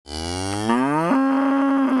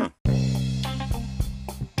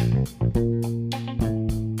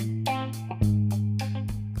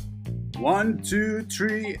One, two,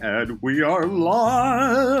 three, and we are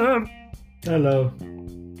live. Hello.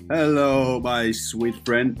 Hello, my sweet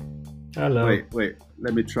friend. Hello. Wait.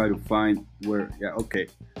 Let me try to find where. Yeah, okay.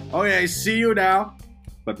 Okay, I see you now.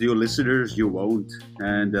 But you listeners, you won't.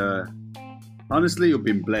 And honestly, you've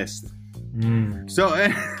been blessed. So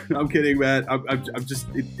I'm kidding, man. I'm just.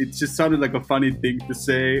 It just sounded like a funny thing to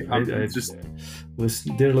say.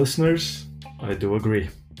 Dear listeners, I do agree.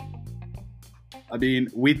 I mean,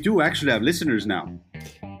 we do actually have listeners now.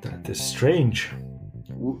 That is strange.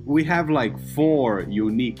 We have like 4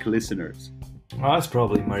 unique listeners. Well, that's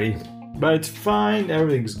probably Marie. But it's fine,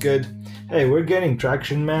 everything's good. Hey, we're getting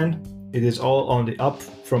traction, man. It is all on the up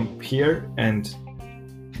from here and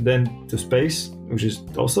then to space, which is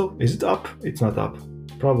also, is it up? It's not up.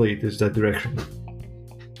 Probably it is that direction.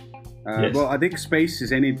 Yes. Well, I think space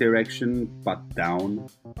is any direction but down.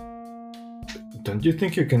 Don't you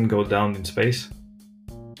think you can go down in space?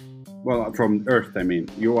 Well, from Earth, I mean.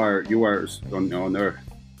 You are on Earth.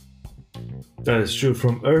 That is true.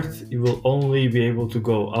 From Earth, you will only be able to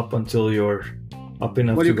go up until you're up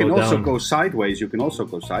enough to go down. Well, you can also go sideways. You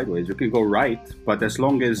can go right. But as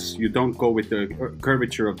long as you don't go with the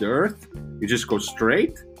curvature of the Earth, you just go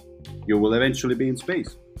straight, you will eventually be in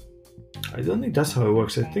space. I don't think that's how it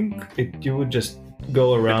works. I think you would just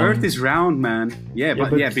go around. The Earth is round, man.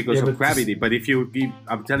 Because of gravity. But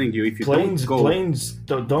I'm telling you, if you planes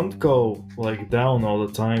don't go like down all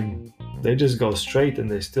the time. They just go straight and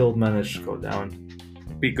they still manage to go down.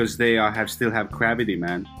 Because they still have gravity,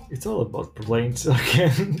 man. It's all about planes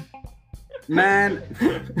again. Man.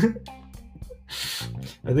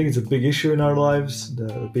 I think it's a big issue in our lives,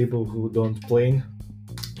 the people who don't plane.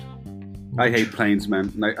 I hate planes,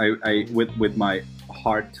 man. I with my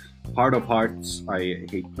heart of hearts, I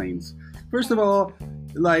hate planes. First of all,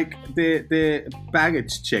 like the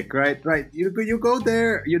baggage check, right? You go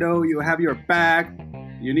there, you have your bag.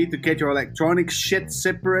 You need to get your electronic shit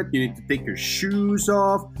separate. You need to take your shoes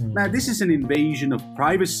off. Man, this is an invasion of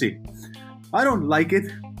privacy. I don't like it.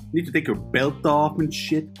 You need to take your belt off and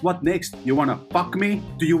shit. What next? You wanna fuck me?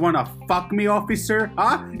 Do you wanna fuck me, officer?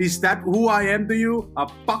 Huh? Is that who I am to you? A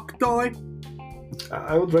fuck toy?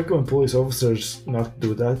 I would recommend police officers not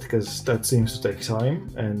do that because that seems to take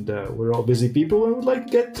time and we're all busy people and would like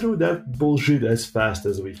to get through that bullshit as fast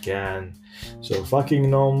as we can. So fucking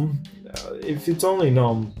nom. If it's only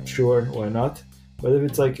nom, sure, why not? But if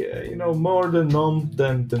it's like, more than nom,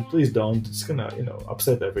 then please don't. It's gonna,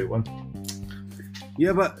 upset everyone.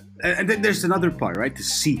 Yeah, but and then there's another part, right? The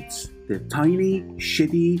seats. The tiny,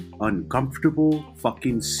 shitty, uncomfortable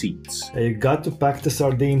fucking seats. You got to pack the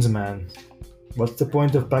sardines, man. What's the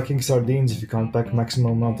point of packing sardines if you can't pack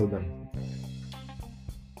maximum amount of them?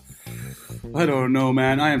 I don't know,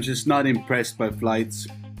 man. I am just not impressed by flights.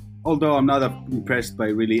 Although I'm not impressed by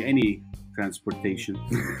really any transportation.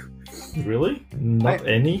 Really? Not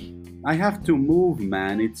any? I have to move,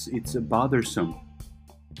 man. It's bothersome.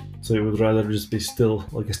 So you would rather just be still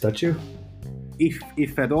like a statue?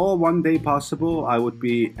 If at all one day possible, I would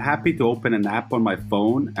be happy to open an app on my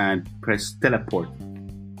phone and press teleport.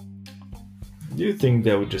 Do you think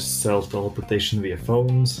they would just sell teleportation via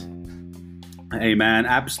phones? Hey man,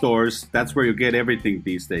 app stores, that's where you get everything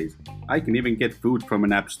these days. I can even get food from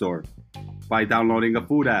an app store by downloading a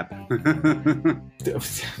food app. With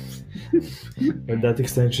that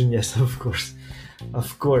extension, yes, of course.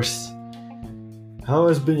 Of course. How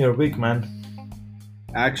has been your week, man?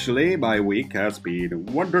 Actually, my week has been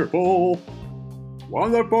wonderful.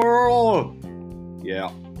 Wonderful! Yeah,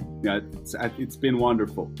 it's been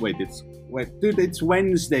wonderful. Wait, dude, it's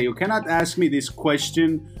Wednesday. You cannot ask me this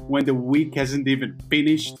question when the week hasn't even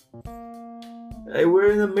finished. Hey,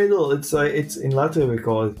 we're in the middle. It's in Latvia we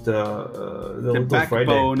call it the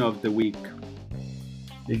backbone Friday. Of the week.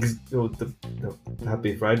 The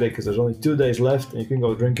happy Friday because there's only 2 days left and you can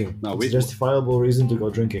go drinking. It's a justifiable reason to go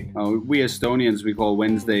drinking. We Estonians, we call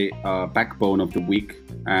Wednesday backbone of the week,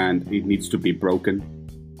 and it needs to be broken.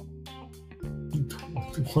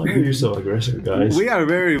 Why are you so aggressive, guys? We are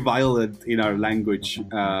very violent in our language.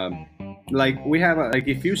 We have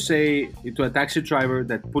if you say to a taxi driver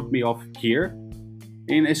that put me off here,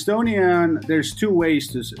 in Estonian there's 2 ways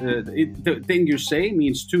to the thing you say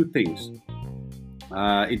means 2 things.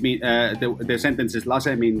 It means the sentence is lase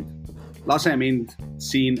mind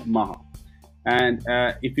siin maha, and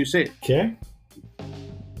if you say okay,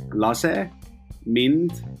 lase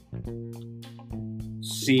mind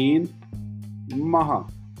siin maha,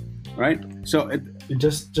 right? So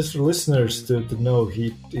just for listeners to know,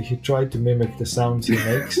 he tried to mimic the sounds he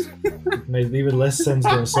makes. It made even less sense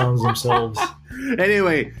than the sounds themselves.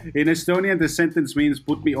 Anyway, in Estonian, the sentence means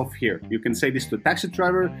 "put me off here." You can say this to a taxi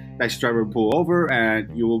driver. Taxi driver will pull over, and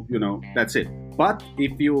you will, that's it. But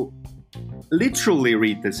if you literally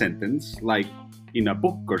read the sentence, like in a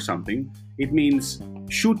book or something, it means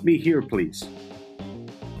 "shoot me here, please."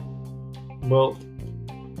 Well,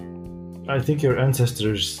 I think your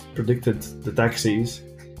ancestors predicted the taxis,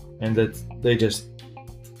 and that they just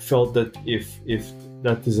felt that if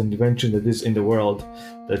that is an invention that is in the world,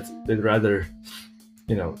 that they'd rather,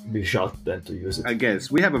 be shot than to use it. I guess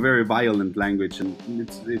we have a very violent language, and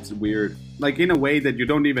it's weird. Like in a way that you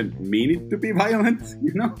don't even mean it to be violent.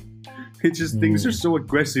 It's just things are so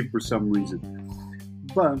aggressive for some reason.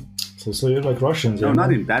 But so you're like Russians. No,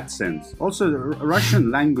 not in that sense. Also, the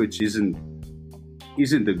Russian language isn't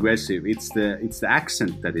aggressive. It's the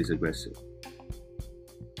accent that is aggressive.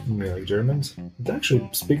 Like Germans? They actually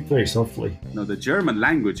speak very softly. No, the German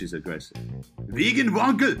language is aggressive. Wegen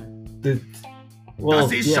Wankel! Well,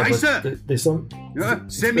 das ist Scheiße!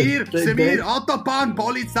 Semir, Autobahn,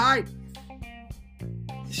 Polizei!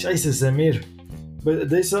 Scheiße, Semir. But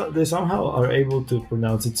they somehow are able to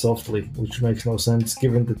pronounce it softly, which makes no sense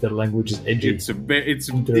given that their language is edgy.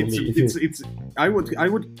 I would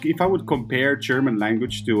if I would compare German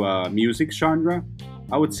language to a music genre,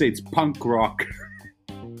 I would say it's punk rock.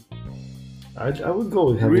 I would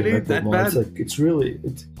go with heavy really? metal That more. bad? It's really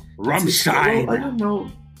Rammstein. I don't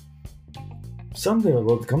know. Something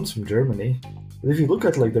about it comes from Germany. But if you look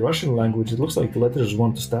at the Russian language, it looks like the letters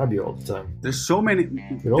want to stab you all the time. There's so many.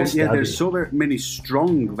 There's so many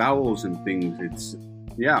strong vowels and things.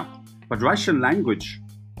 But Russian language,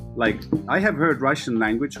 I have heard Russian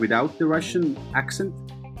language without the Russian accent,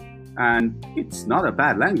 and it's not a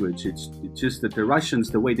bad language. It's just that the Russians,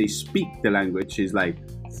 the way they speak the language is like,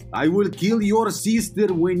 "I will kill your sister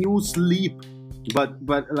when you sleep," but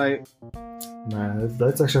like. Nah,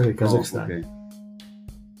 that's actually Kazakhstan. Okay.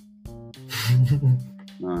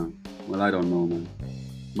 Well, I don't know, man.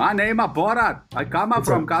 My name is Borat. I come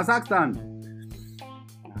from Kazakhstan.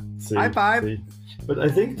 High five. See. But I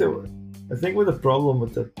think what the problem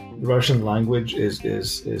with the Russian language is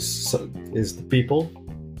the people.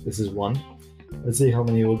 This is one. Let's see how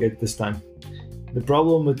many we'll get this time. The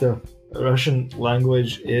problem with the Russian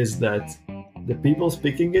language is that the people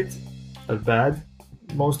speaking it are bad,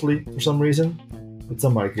 mostly for some reason, but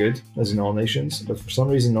some are good, as in all nations. But for some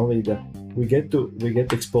reason, only we get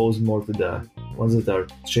exposed more to the ones that are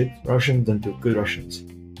shit Russian than to good Russians.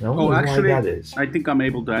 Actually, why that is. I think I'm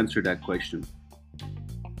able to answer that question.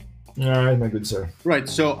 All right, my good sir. Right,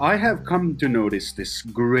 so I have come to notice this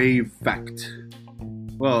grave fact.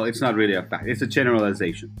 Well, it's not really a fact; it's a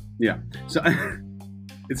generalization. Yeah, so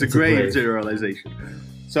it's a grave generalization.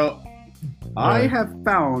 So I have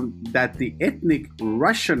found that the ethnic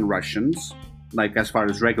Russians, like as far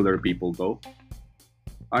as regular people go,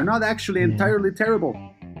 are not actually entirely terrible.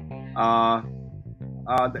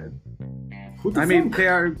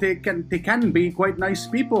 They can be quite nice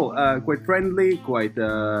people, quite friendly, quite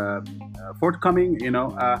forthcoming.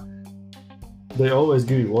 They always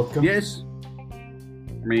give you vodka. Yes,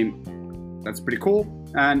 I mean that's pretty cool.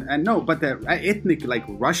 And no, but the ethnic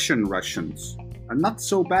Russians are not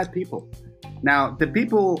so bad people. Now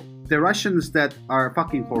the Russians that are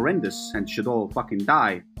fucking horrendous and should all fucking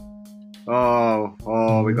die.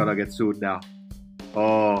 Oh, we gotta get sued now.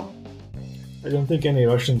 Oh. I don't think any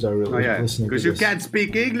Russians are really listening to this. Because you can't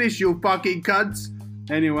speak English, you fucking cunts.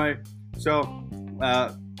 Anyway, so...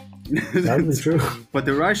 That's true. But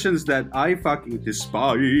the Russians that I fucking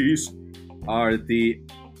despise are the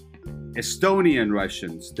Estonian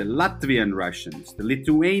Russians, the Latvian Russians, the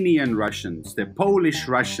Lithuanian Russians, the Polish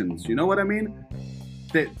Russians. You know what I mean?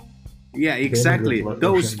 Yeah, exactly.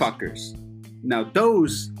 Those fuckers. Now,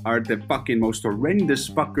 those are the fucking most horrendous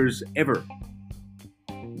fuckers ever.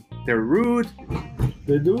 They're rude.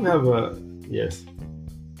 They do have a... Yes.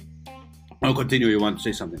 Oh, continue. You want to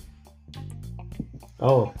say something?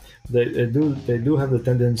 Oh, they do have the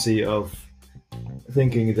tendency of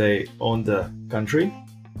thinking they own the country.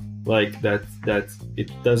 Like that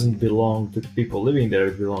it doesn't belong to the people living there,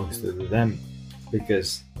 it belongs to them.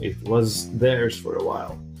 Because it was theirs for a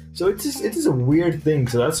while. So it is a weird thing.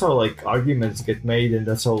 So that's how arguments get made, and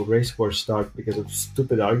that's how race wars start, because of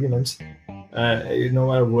stupid arguments. No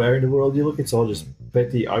matter where in the world you look, it's all just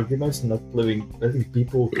petty arguments, not letting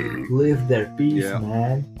people live their peace,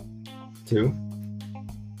 man. Too.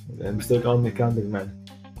 I'm still counting, man.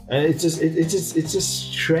 And it's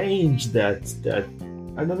just strange that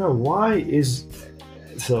I don't know why is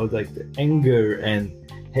so the anger and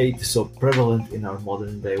hate is so prevalent in our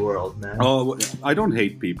modern day world, man. Oh, I don't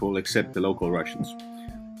hate people except the local Russians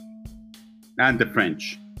and the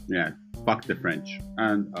French. Yeah, fuck the French.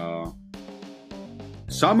 And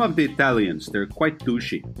some of the Italians, they're quite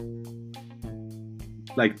douchey.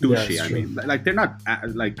 Like douchey, Yeah, I true. mean. Like they're not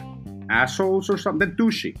like assholes or something. They're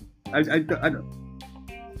douchey. I don't.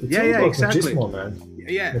 It's Yeah, all yeah, about exactly. Machismo, man.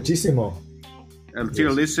 Yeah. Machismo. Dear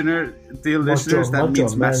Yes. listeners, that macho,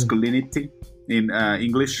 means man. masculinity in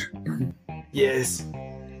English. Yes.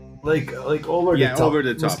 Like over the top. Over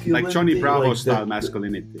the top, like Johnny Masculinity, Bravo like style the-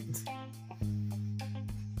 masculinity.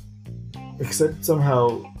 Except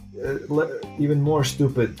somehow even more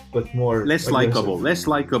stupid, but more Less aggressive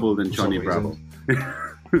likable than for some Johnny reason.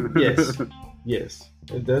 Bravo. Yes, yes.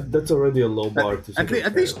 That's already a low bar to At, sort le- of,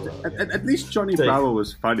 at least, yeah. at least Johnny Take. Bravo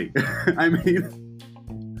was funny. I mean,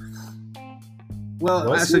 well,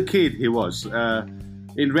 Was as a he? kid, he was.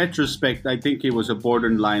 In retrospect, I think he was a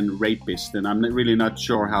borderline rapist, and I'm really not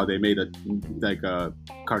sure how they made a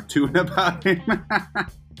cartoon about him.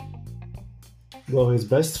 Well, his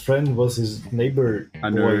best friend was his neighbor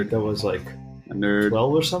A boy nerd. that was like A nerd.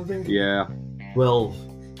 12 or something. Yeah. 12.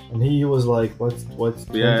 And he was like, what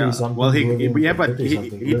 20 Yeah. something? Well, living, but 30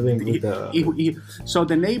 something, living with so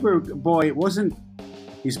the neighbor boy wasn't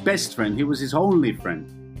his best friend; he was his only friend.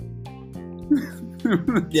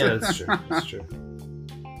 Yeah, that's true. That's true.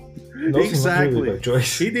 And also not Exactly. really by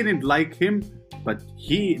choice. He didn't like him, but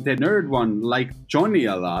the nerd one, liked Johnny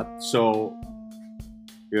a lot. So,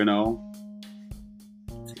 you know.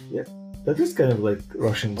 That is kind of like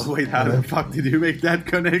Russians. Wait, how the fuck did you make that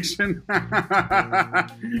connection?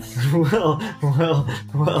 well.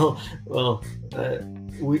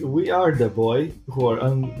 We are the boy who are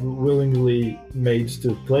unwillingly made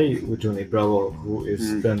to play with Johnny Bravo, who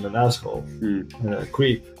is then an asshole and a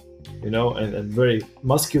creep, you know, and very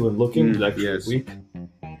masculine looking, Mm, actually yes. weak,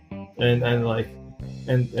 and like.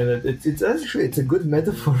 And it's actually a good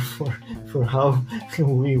metaphor for how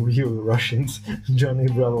we view Russians, Johnny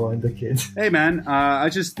Bravo and the kids. Hey man, I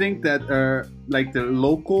just think that like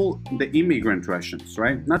the immigrant Russians,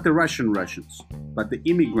 right? Not the Russians, but the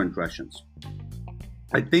immigrant Russians.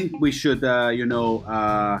 I think we should, I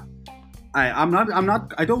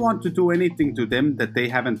don't want to do anything to them that they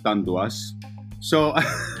haven't done to us. So,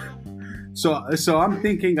 so I'm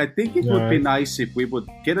thinking, I think it would be Right. nice if we would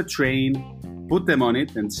get a train, put them on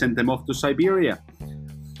it, and send them off to Siberia.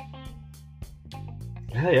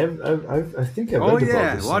 Hey, I think I read Oh about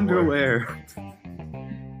yeah, this wonder somewhere. where.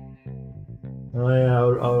 Oh yeah,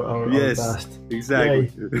 our Yes, past.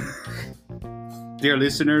 exactly. Dear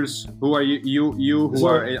listeners, who are you who So-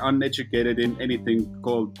 are uneducated in anything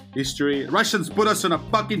called history? Russians put us on a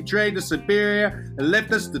fucking train to Siberia and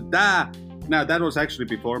left us to die. Now that was actually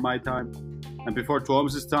before my time and before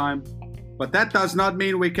Tuom's time, but that does not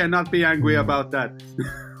mean we cannot be angry about that.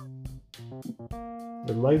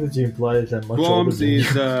 I like that you implied that I'm much older Tuoms than you.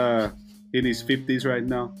 is in his 50s right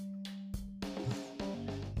now.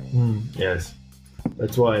 Yes,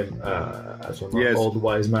 that's why I'm Yes. an old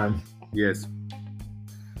wise man. Yes.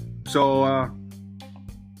 So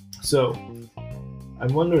So,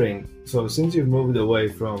 I'm wondering. So, since you've moved away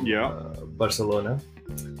from Yeah. Barcelona,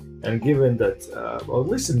 and given that, well, at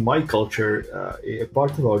least in my culture, a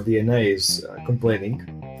part of our DNA is complaining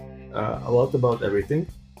a lot about everything,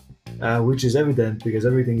 which is evident because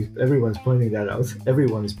everyone's pointing that out.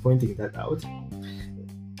 Everyone is pointing that out.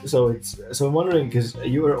 So I'm wondering because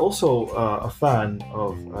you are also a fan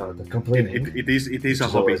of the complaining. it is a which has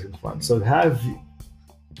hobby. always been fun. So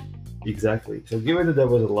exactly. So given that there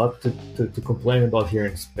was a lot to complain about here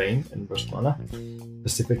in Spain and Barcelona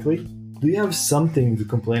specifically, do you have something to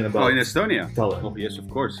complain about? Oh, in Estonia. Tallinn? Oh yes, of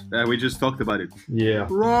course. We just talked about it. Yeah.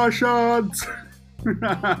 Russians.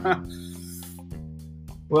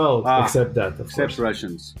 Well, Ah, except that, of Except course.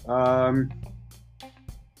 Russians.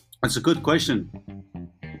 That's a good question.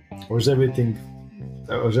 Or is everything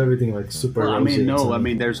like super? Well, I rosy mean, and no. I sunny?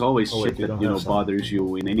 mean, there's always Oh, wait, shit you that don't have some. bothers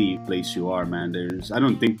you in any place you are, man. I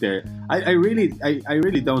don't think there. I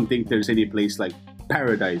really don't think there's any place like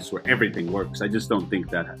paradise where everything works. I just don't think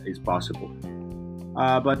that is possible.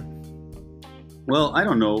 But well, I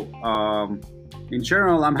don't know. In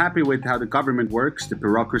general, I'm happy with how the government works. The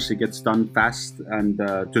bureaucracy gets done fast and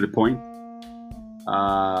to the point.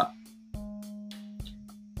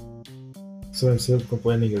 So instead of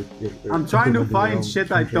complaining, you're I'm trying to implementing your find own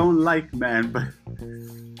shit I country. don't like, man. But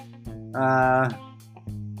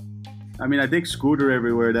I mean, I take scooter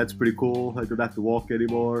everywhere. That's pretty cool. I don't have to walk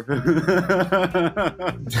anymore.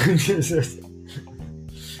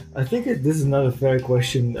 I think this is not a fair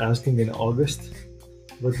question asking in August,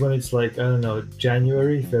 but when it's like I don't know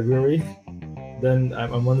January, February, then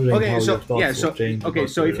I'm wondering Okay, how so your thoughts yeah, will so change. okay, about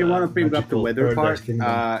so if your, you want to bring up the magical weather paradise part, kingdom.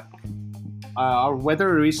 our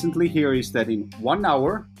weather recently here is that in 1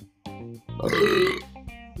 hour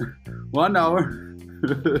 1 hour.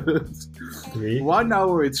 3. 1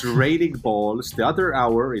 hour it's raining balls. The other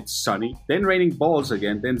hour it's sunny. Then raining balls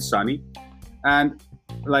again. Then sunny. And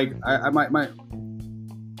like my.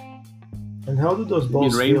 And how do those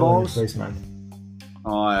balls rain feel on your balls? face, man?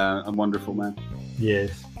 Oh, I'm wonderful, man.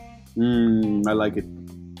 Yes. I like it.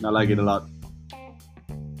 I like it a lot.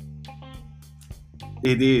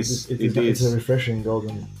 It is. It's a refreshing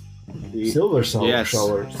golden silver shower. Yes.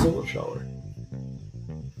 Silver shower.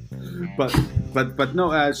 But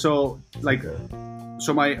no. So like,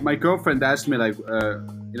 so my girlfriend asked me like,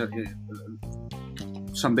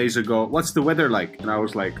 some days ago, what's the weather like? And I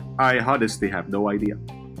was like, I honestly have no idea,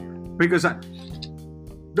 because I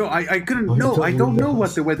couldn't know. I don't know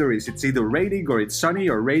what the weather is. It's either raining or it's sunny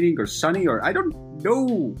or raining or sunny or I don't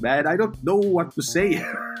know, man. I don't know what to say.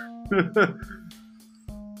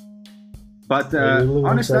 But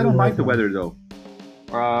honestly, I don't mind the weather though.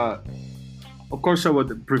 Of course, I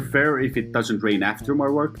would prefer if it doesn't rain after my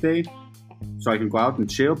work day, so I can go out and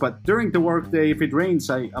chill. But during the work day, if it rains,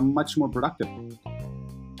 I'm much more productive.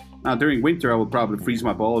 Now, during winter, I will probably freeze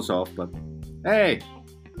my balls off. But hey,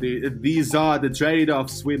 these are the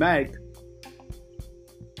trade-offs we make.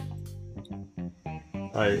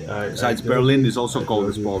 Besides, Berlin is also cold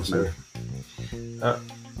as balls, man.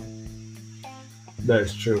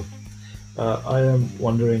 That's true. I am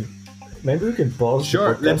wondering, maybe we can pause.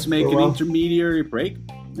 Sure, let's make an intermediary break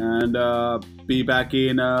and be back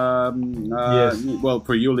in. Yes. Well,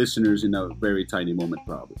 for you listeners, in a very tiny moment,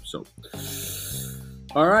 probably. So,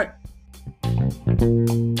 all right.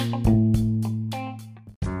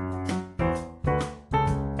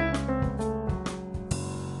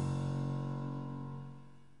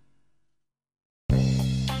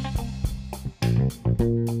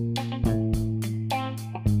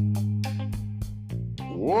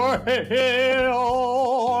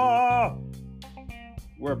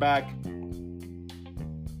 We're back.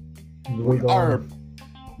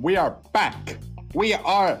 We are back. We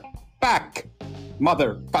are back,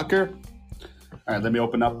 motherfucker. All right, let me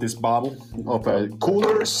open up this bottle of a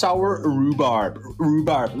cooler sour rhubarb.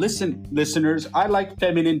 Listen, listeners, I like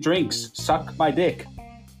feminine drinks. Suck my dick.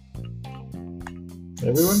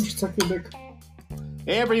 Everyone should suck your dick.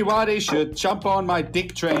 Everybody should jump on my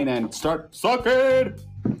dick train and start sucking.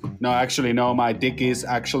 No, actually, no. My dick is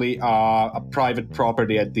actually a private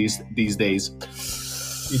property at these days.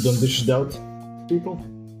 You don't dish it out, people?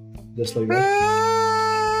 Just like that?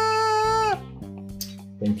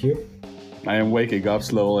 Thank you. I am waking up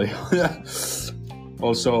slowly.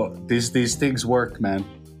 Also, these things work, man.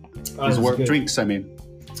 These work good. drinks, I mean.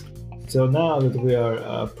 So now that we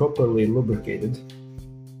are properly lubricated,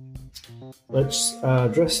 let's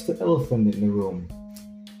address the elephant in the room.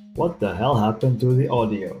 What the hell happened to the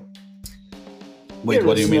audio? Wait,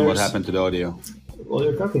 what do you mean what happened to the audio? Well,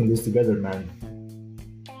 you're cutting this together, man.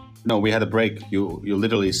 No, we had a break. You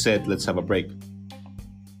literally said, let's have a break.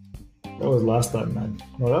 That was last time, man.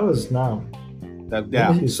 No, that was now.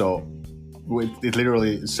 So it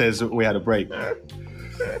literally says we had a break.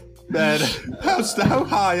 Man, how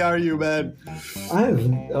high are you, man?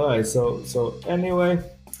 Alright, so anyway,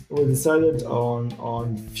 we decided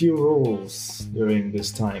on few rules during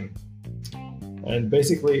this time. And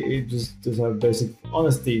basically, it just have basic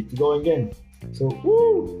honesty to going in. So,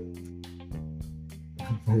 woo!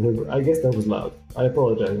 I guess that was loud. I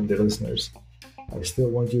apologize to the listeners. I still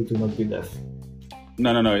want you to not be deaf.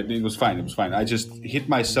 No, it was fine. It was fine. I just hit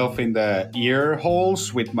myself in the ear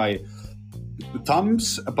holes with my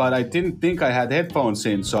thumbs, but I didn't think I had headphones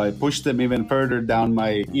in, so I pushed them even further down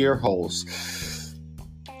my ear holes.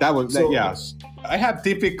 Yes. I have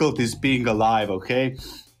difficulties being alive, okay?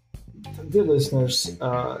 Dear listeners,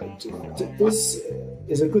 this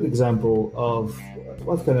is a good example of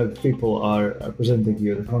what kind of people are presenting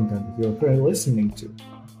you the content that you're currently listening to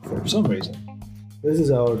for some reason. This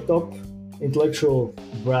is our top intellectual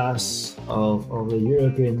brass of the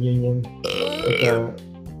European Union.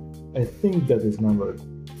 I think that is number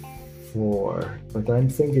 4, but I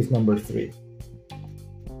think it's number 3.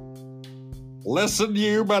 Listen,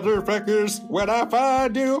 you motherfuckers, when I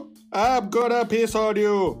find you, I'm gonna piss on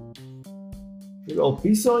you. I'll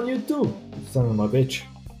piss on you too, son of a bitch.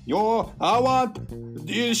 I want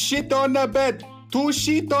you shit on the bed. 2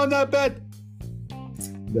 shit on the bed.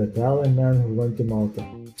 The Italian man who went to Malta.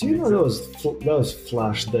 Do you know those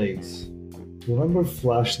Flash days? Remember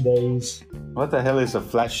Flash days? What the hell is a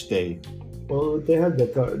Flash day? Well, they had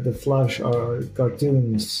the Flash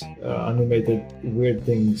cartoons, animated weird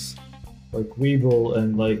things like Weeble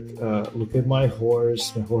and like look at my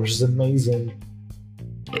horse is amazing.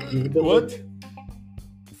 What?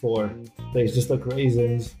 4. They just like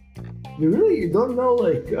raisins. You don't know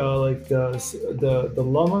like the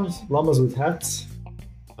llamas with hats?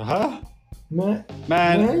 Uh-huh. Man,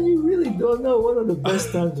 Man, you really don't know one of the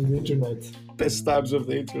best times of the internet. best times of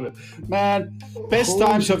the internet. Man, best Holy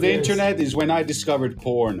times of the yes. internet is when I discovered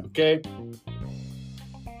porn, okay?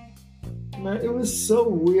 Man, it was so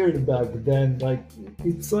weird back then. Like,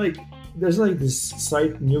 it's like there's like this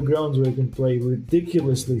site Newgrounds where you can play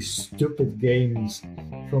ridiculously stupid games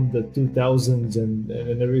from the 2000s and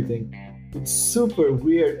everything. It's super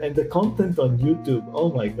weird, and the content on YouTube.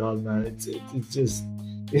 Oh my god, man! It's just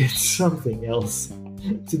it's something else.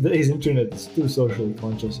 Today's internet is too socially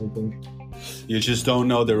conscious, I think. You just don't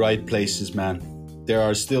know the right places, man. There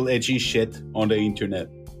are still edgy shit on the internet.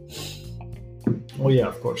 Oh yeah,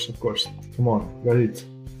 of course. Come on, got it.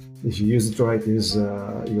 If you use it right, is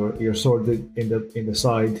your sword in the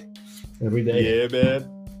side every day. Yeah, man.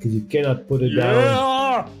 Because you cannot put it down.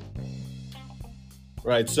 Yeah.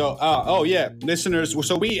 Right. So, oh yeah, listeners.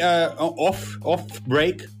 So we off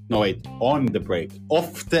break. No wait, on the break.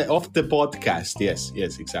 Off the podcast. Yes,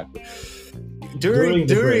 exactly. During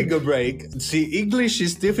a break. See, English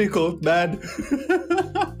is difficult, man.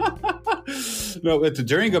 No, but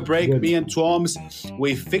during a break, Good. me and Toms,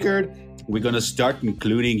 we figured we're gonna start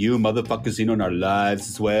including you motherfuckers in on our lives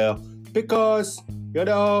as well. Because,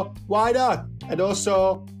 why not? And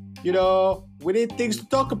also, we need things to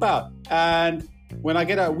talk about. And when I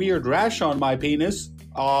get a weird rash on my penis,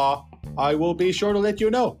 I will be sure to let you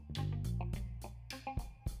know.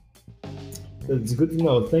 That's good to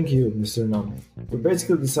know. Thank you, Mr. Nam. We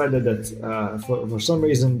basically decided that for some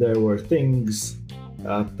reason there were things,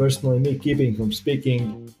 personally me keeping from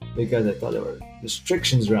speaking because I thought there were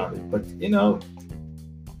restrictions around it. But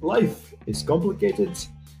life is complicated.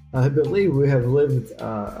 I believe we have lived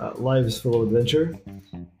lives full of adventure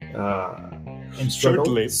and struggle.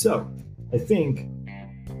 Certainly. So I think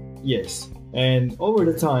yes. And over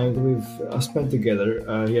the time that we've spent together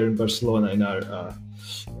here in Barcelona in our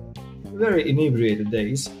very inebriated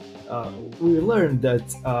days, we learned that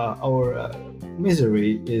our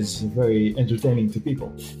misery is very entertaining to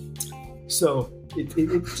people. So it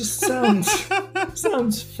just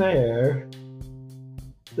sounds fair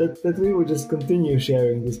that we would just continue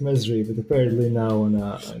sharing this misery, but apparently now in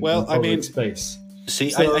a public space. See,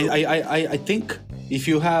 So- I think if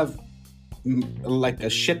you have like a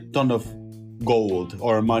shit ton of gold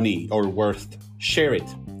or money or worth, share it.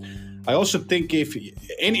 I also think if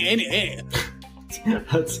any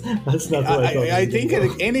that's not what I thought. I think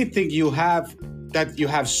anything you have that you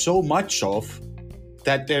have so much of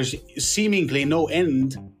that there's seemingly no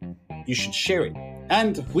end, you should share it.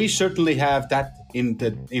 And we certainly have that in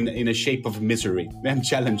a shape of misery and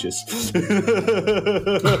challenges.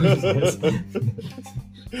 Yes.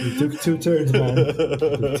 We took 2 turns, man.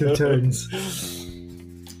 Took 2 turns.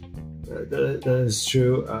 That is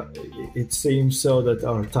true. It seems so that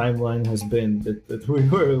our timeline has been that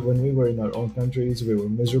when we were in our own countries, we were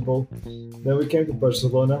miserable. Then we came to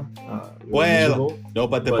Barcelona. We were miserable. No,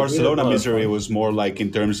 but the But we had a Barcelona lot of misery fun. was more like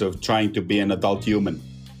in terms of trying to be an adult human.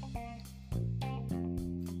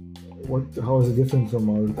 How is it different from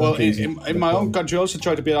our Well, countries? in my own country, I also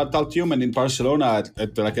tried to be an adult human. In Barcelona,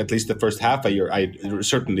 at least the first half a year, I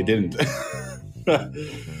certainly didn't.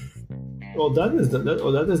 Well, that is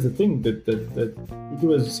the thing that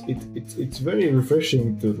it's very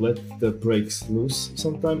refreshing to let the brakes loose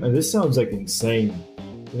sometimes. And this sounds like insane.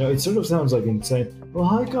 It sort of sounds like insane. Well,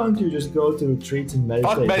 how can't you just go to retreats and meditate?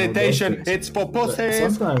 Fuck on those meditation, things? it's for But pussies.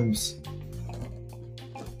 sometimes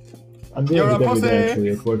I'm doing You're it a every day pussy. actually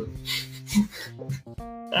at work.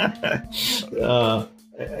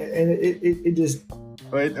 And it is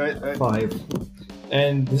Wait. 5,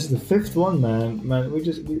 and this is the 5th one, man.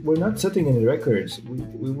 We're not setting any records. We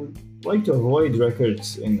would like to avoid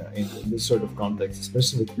records in this sort of context,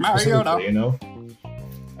 specifically.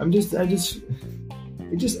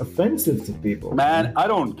 It's just offensive to people. Man, I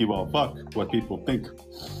don't give a fuck what people think.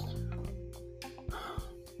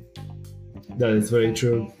 That is very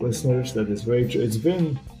true, listeners. That is very true. It's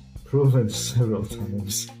been proven several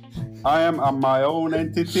times. I am my own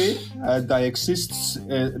entity, and I exist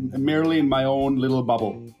merely in my own little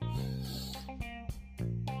bubble.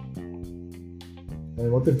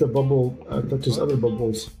 And what if the bubble touches other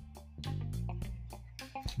bubbles?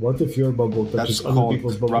 What if your bubble touches That's other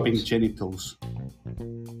people's called rubbing bubbles? genitals.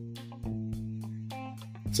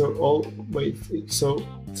 So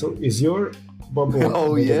is your bubble?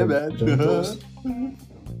 Oh, made yeah, of man. genitals?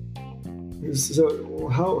 So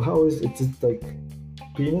how is it? Is it like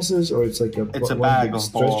penises, or it's like It's a one bag big of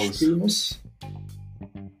stretch balls. penis?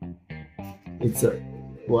 It's a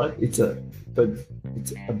what? It's a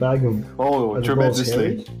bag of. Oh, are the balls tremendously.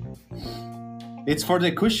 hairy? It's for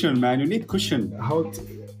the cushion, man. You need cushion.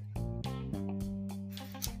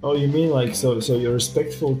 Oh, you mean like so you're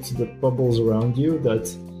respectful to the bubbles around you, that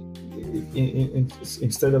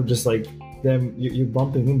instead of just like them you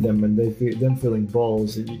bumping in them and them feeling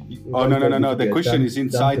balls. Oh no! The cushion is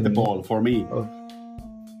inside the dampening. ball for me. Oh.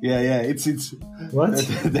 Yeah. It's What?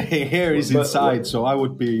 the hair is inside, so I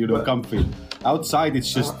would be comfy. Outside,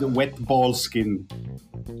 it's just the wet ball skin.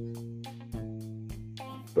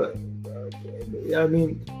 But I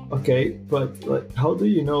mean, okay, but like, how do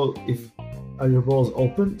you know if are your balls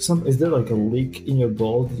open? Is there like a leak in your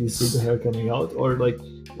ball? Did you see the hair coming out, or like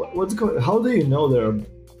what's going? How do you know there are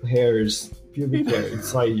hairs, pubic hair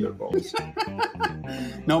inside your balls?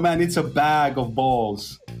 No, man, it's a bag of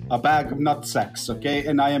balls, a bag of nut sacks, okay,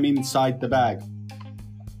 and I am inside the bag.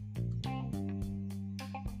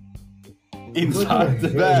 Inside the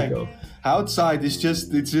bag. Outside it's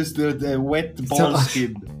just the wet ball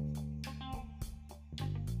skin.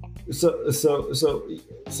 So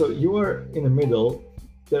you are in the middle.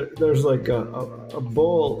 There's like a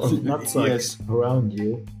ball of nut sacks around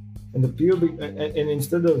you, and the pubic. And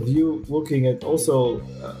instead of you looking at also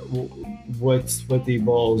sweaty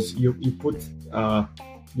balls, you put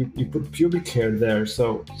pubic hair there.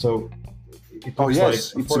 So. It looks like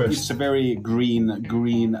it's a very green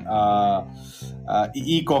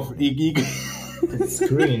It's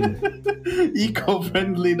green.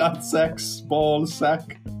 Eco-friendly nut sacks, ball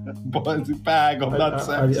sack, bag of nut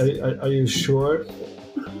sacks. Are you sure?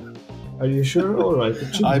 Are you sure? All right.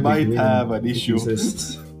 I might have an issue.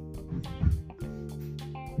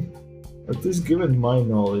 At least given my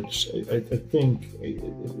knowledge, I think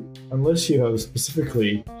unless you have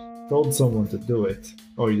specifically told someone to do it,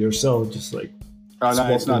 or yourself just like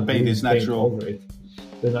it's not paint, it's natural over it,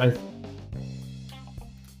 then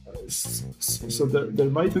so there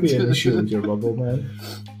might be an issue with your bubble, man.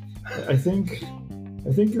 I think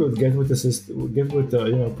you would get with the system, get with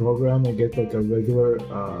the program, and get like a regular.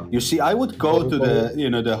 You see, I would go to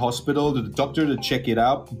the hospital, to the doctor to check it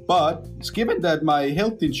out. But given that my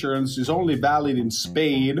health insurance is only valid in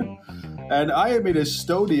Spain, and I am in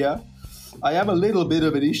Estonia, I have a little bit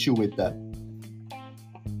of an issue with that.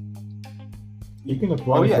 You can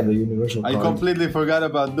apply for the universal card. I completely forgot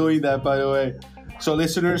about doing that, by the way. So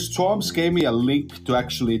listeners, Toms gave me a link to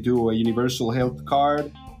actually do a universal health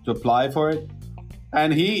card, to apply for it.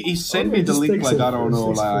 And he sent me the link like, I don't know,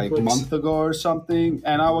 like a month ago or something.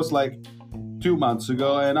 And I was like 2 months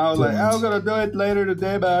ago. And I was like, I'm going to do it later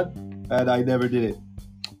today, man. And I never did it.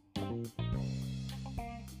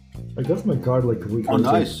 I got my card like a week ago. Oh,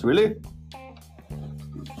 nice. Really?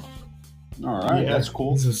 All right. That's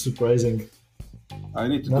cool. This is surprising. I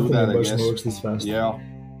need to do that, I guess. Works this fast. Yeah,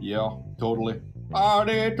 totally. I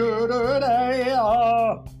need to do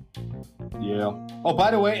that. Yeah. Oh,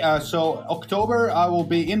 by the way, so October I will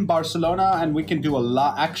be in Barcelona, and we can do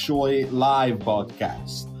a actually live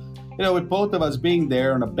podcast. With both of us being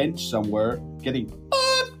there on a bench somewhere, getting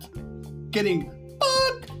fucked.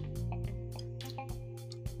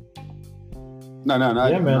 No,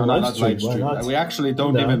 yeah, man, not live stream. We actually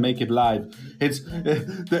don't even make it live. It's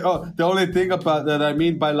the only thing about that I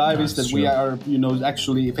mean by live is that we are,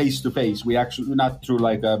 actually face to face. We actually not through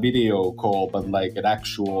like a video call, but like an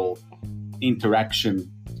actual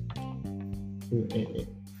interaction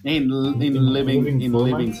in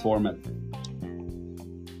living format.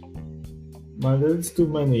 Man, there's too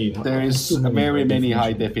many. There is very many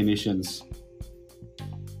high definitions.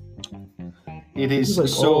 It is like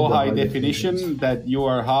so high definition that you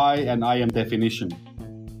are high and I am definition.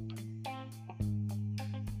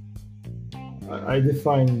 I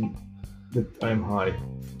define that I'm high.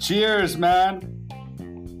 Cheers, man.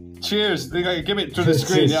 Cheers. Give it to the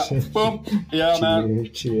screen. Yeah. Boom. Yeah, man.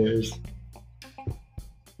 Cheers.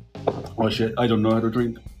 Oh, shit. I don't know how to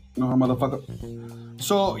drink. No, motherfucker.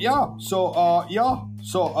 So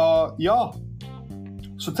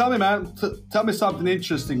tell me, man. Tell me something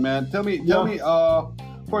interesting, man. Tell me.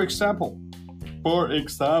 For example, how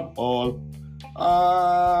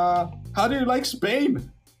do you like Spain?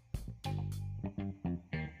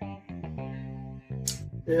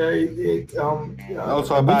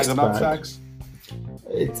 Also a bag of nut sacks.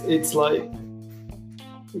 It's like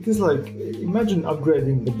imagine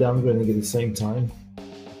upgrading but downgrading at the same time.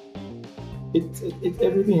 It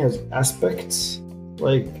everything has aspects.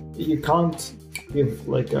 Like you can't give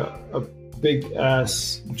like a big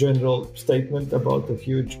ass general statement about a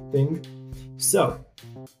huge thing. So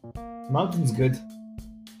mountains good,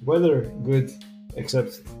 weather good,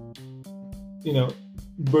 except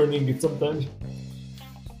burning it sometimes.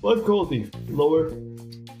 Life quality lower,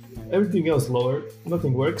 everything else lower,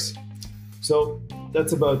 nothing works. So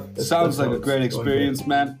that's about. Sounds that's like how a it's great going experience,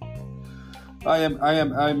 man.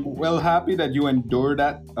 I'm well happy that you endured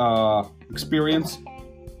that experience.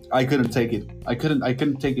 I couldn't take it. I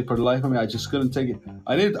couldn't take it for the life of me. I just couldn't take it.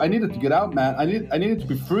 I needed to get out, man. I needed to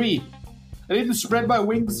be free. I needed to spread my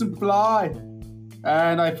wings and fly.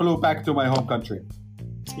 And I flew back to my home country.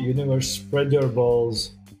 Universe, spread your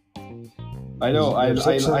balls. I know. I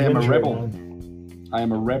am a rebel. Man. I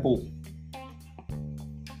am a rebel.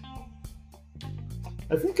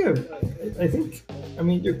 I think. I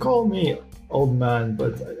mean, you call me old man,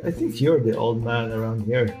 but I think you're the old man around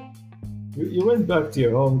here. You went back to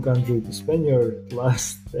your home country to spend your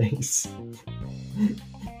last days.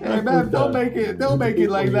 Hey man, don't make it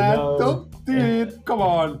like that. Don't, dude. Come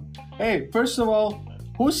on. Hey, first of all,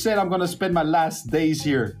 who said I'm gonna spend my last days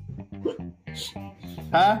here?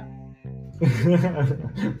 Huh?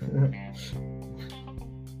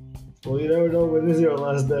 Well, you never know when is your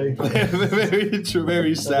last day. Very true,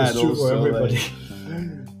 very sad. True also, for everybody.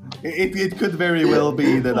 It could very well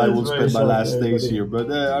be that I will spend my last days here, but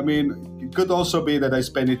I mean, it could also be that I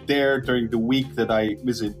spend it there during the week that I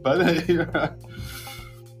visit. But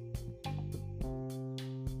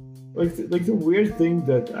like the weird thing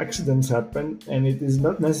that accidents happen, and it is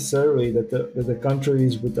not necessarily that the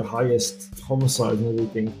countries with the highest homicide and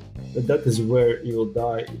everything, that is where you will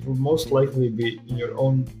die. It will most likely be in your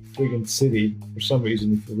own friggin' city for some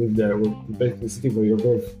reason if you live there, or basically the city where you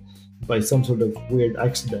live, by some sort of weird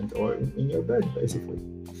accident, or in your bed, basically.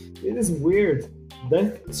 It is weird.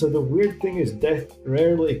 So the weird thing is death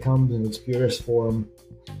rarely comes in its purest form.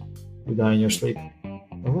 You die in your sleep.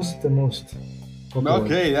 Or was it the most popular?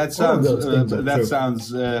 Okay, that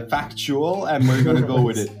sounds factual, and we're gonna go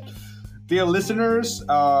with it. Dear listeners,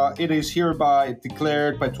 it is hereby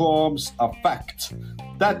declared by Twoms a fact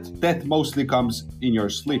that death mostly comes in your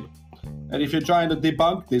sleep. And if you're trying to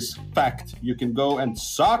debunk this fact, you can go and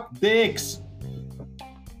suck dicks.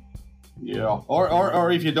 Yeah,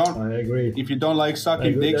 or if you don't, I agree. If you don't like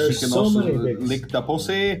sucking dicks, There's you can so also many dicks. lick the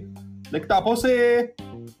pussy. Lick the pussy.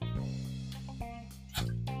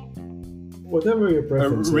 Whatever your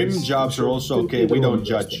preference is. Rim jobs are also okay. We don't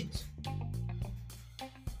judge.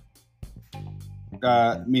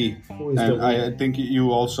 Me, and I think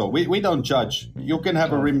you also. We don't judge. You can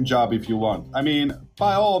have a rim job if you want. I mean,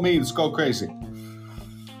 by all means, go crazy.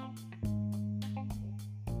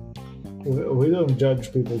 We don't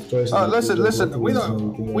judge people's choices. Listen. We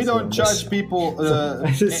don't judge people.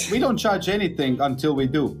 We don't judge anything until we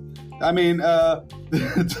do. I mean,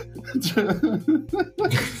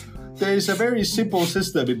 there is a very simple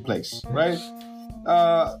system in place, right?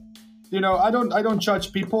 I don't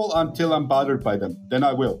judge people until I'm bothered by them. Then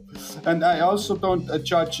I will. And I also don't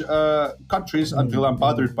judge countries until I'm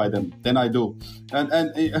bothered by them. Then I do.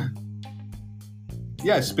 And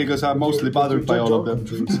yes, because I'm mostly bothered by all of them.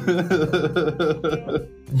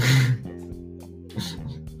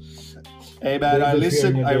 Hey man, I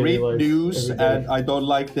listen, I read news, and I don't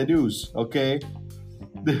like the news, okay?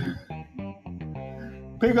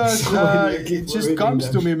 Because it just comes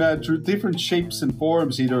to me, man, through different shapes and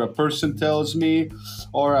forms. Either a person tells me,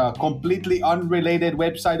 or a completely unrelated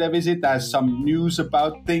website I visit has some news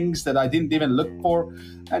about things that I didn't even look for.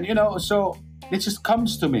 And, so it just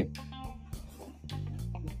comes to me.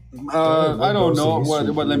 I don't know.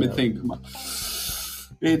 What let me think.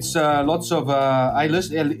 It's lots of... I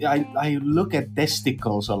look at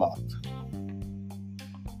testicles a lot.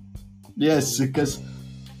 Yes, because...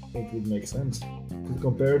 It would make sense to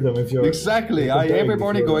compare them if you're... Exactly. Every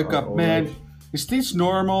morning wake up, man, is this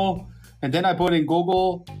normal? And then I put in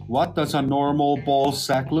Google, what does a normal ball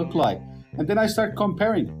sack look like? And then I start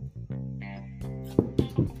comparing.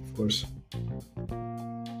 Of course.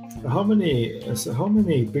 How many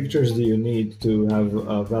pictures do you need to have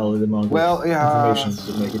a valid amount of information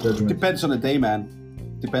to make a judgment? Depends on the day, man.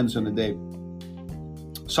 Depends on the day.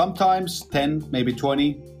 Sometimes 10, maybe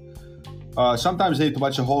 20. Sometimes I need to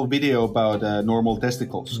watch a whole video about normal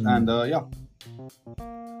testicles. And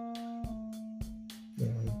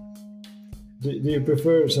Do you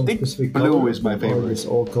prefer some specific color? Blue is my favorite. Or is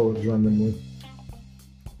all colors randomly?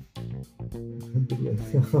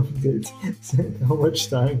 How much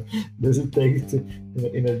time does it take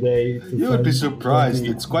in a day to You would be surprised.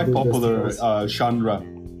 It's quite popular genre.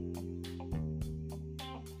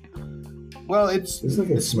 Well,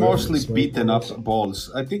 it's mostly beaten up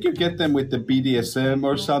balls. I think you get them with the BDSM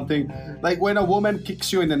or something. Like when a woman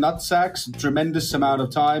kicks you in the nutsacks a tremendous amount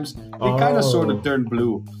of times, they kind of sort of turn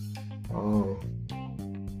blue. Oh.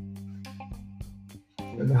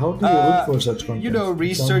 And how do you look for such content?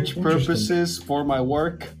 Research purposes for my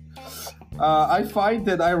work. I find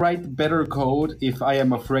that I write better code if I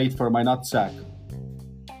am afraid for my nutsack.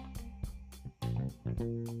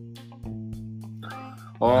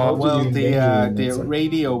 How did you endanger The it?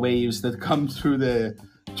 radio waves that come through the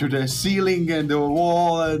ceiling and the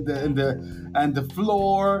wall and the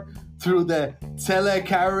floor, through the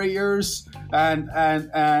telecarriers,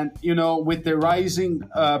 and you know, with the rising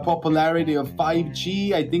popularity of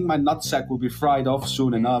 5G, I think my nutsack will be fried off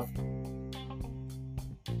soon enough.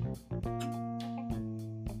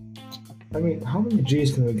 I mean, how many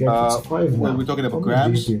G's can we get? It's 5 now. Well, we're talking about How many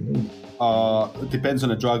grams. Gs do you need? It depends on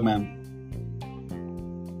the drug, man.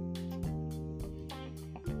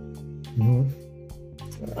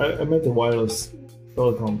 I meant the wireless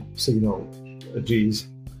telecom signal G's.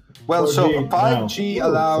 Well, 4G so now. 5G Oh,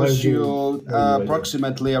 allows 5G. you Right.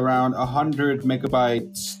 approximately around 100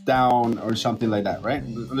 megabytes down or something like that, right?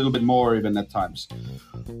 A little bit more even at times.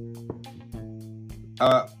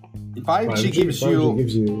 5G gives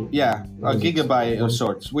you a gigabyte of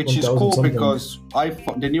sorts, which is 1000 cool something. because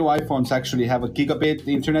the new iPhones actually have a gigabit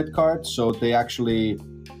internet card, so they actually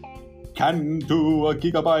can do a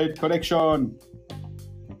gigabyte connection.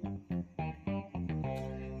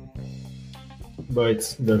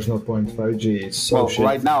 But there's no point. 5G is so Well, shit.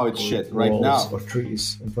 right now it's with shit. Right walls now. or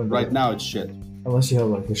trees in front of Right it. now it's shit. Unless you have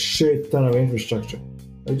like a shit ton of infrastructure.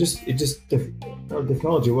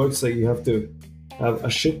 Technology works like you have to have a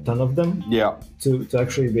shit ton of them Yeah. to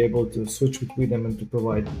actually be able to switch between them and to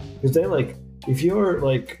provide. Because they're like, if you're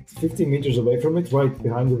like 50 meters away from it, right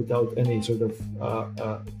behind it without any sort of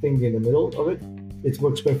thing in the middle of it, it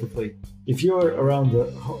works perfectly. If you're around the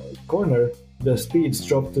corner, the speeds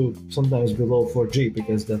drop to sometimes below 4G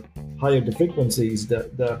because the higher the frequencies,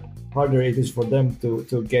 the harder it is for them to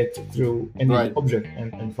get through any Right. object.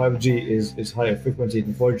 And 5G is higher frequency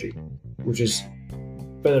than 4G, which is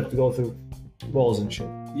better to go through walls and shit.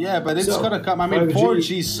 Yeah, but it's So, gonna come. I mean,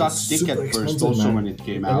 4G sucked is dick super at first, expensive, also man. when it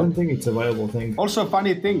came I out. don't think it's a viable thing. Also,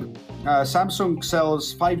 funny thing, Samsung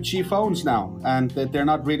sells 5G phones now, and they're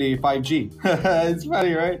not really 5G. It's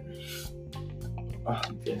funny, right?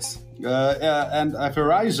 Yes. And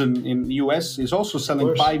Verizon in the US is also selling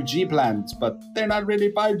course. 5G plans, but they're not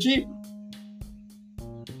really 5G.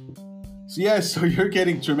 So yeah, so you're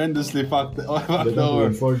getting tremendously fucked They're not over.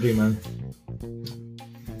 doing 4G, man.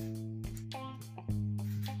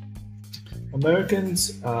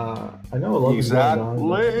 Americans, I know a lot is going on.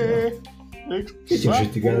 but, Get your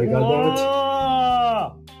shit together, goddammit.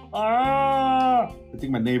 I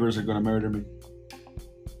think my neighbors are gonna murder me.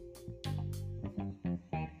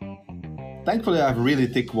 Thankfully, I have really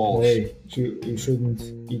thick walls. Hey, you shouldn't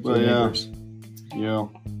eat Well, your yeah. neighbors. Yeah.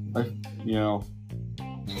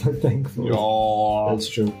 Thankfully. Yeah. That's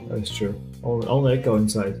true. Only echo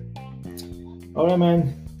inside. Alright,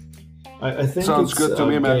 man. I think Sounds it's good to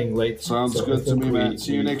me, man. getting late. Sounds so I good to think me, man.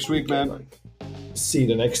 See you next week, man. See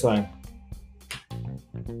you next time.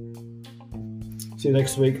 See you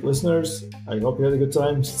next week, listeners. I hope you had a good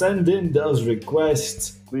time. Send in those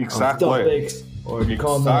requests Exactly. of topics or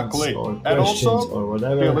comments or And questions also, or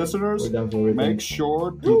whatever. dear listeners, We're down for everything. make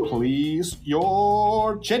sure to please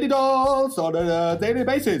your genitals on a daily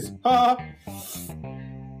basis. Ha!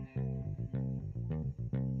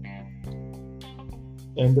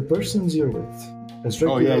 And the persons you're with. As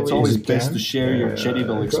Oh, yeah, regularly it's as always you best can, to share your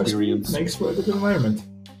genital trust me, experience. Makes for a good environment.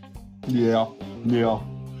 Yeah.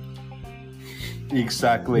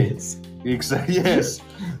 Exactly. Yes. Exactly. Yes.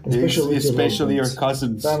 Especially with your Especially your loved ones,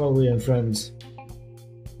 cousins. family and friends.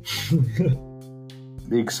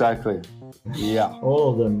 Exactly. Yeah.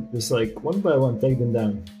 All of them. Just like one by one, take them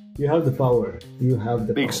down. You have the power. You have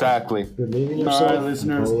the power. Exactly. Believe in All yourself. right,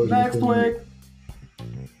 listeners. the power is Next within you. week.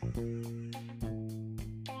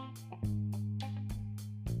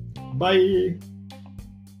 Bye.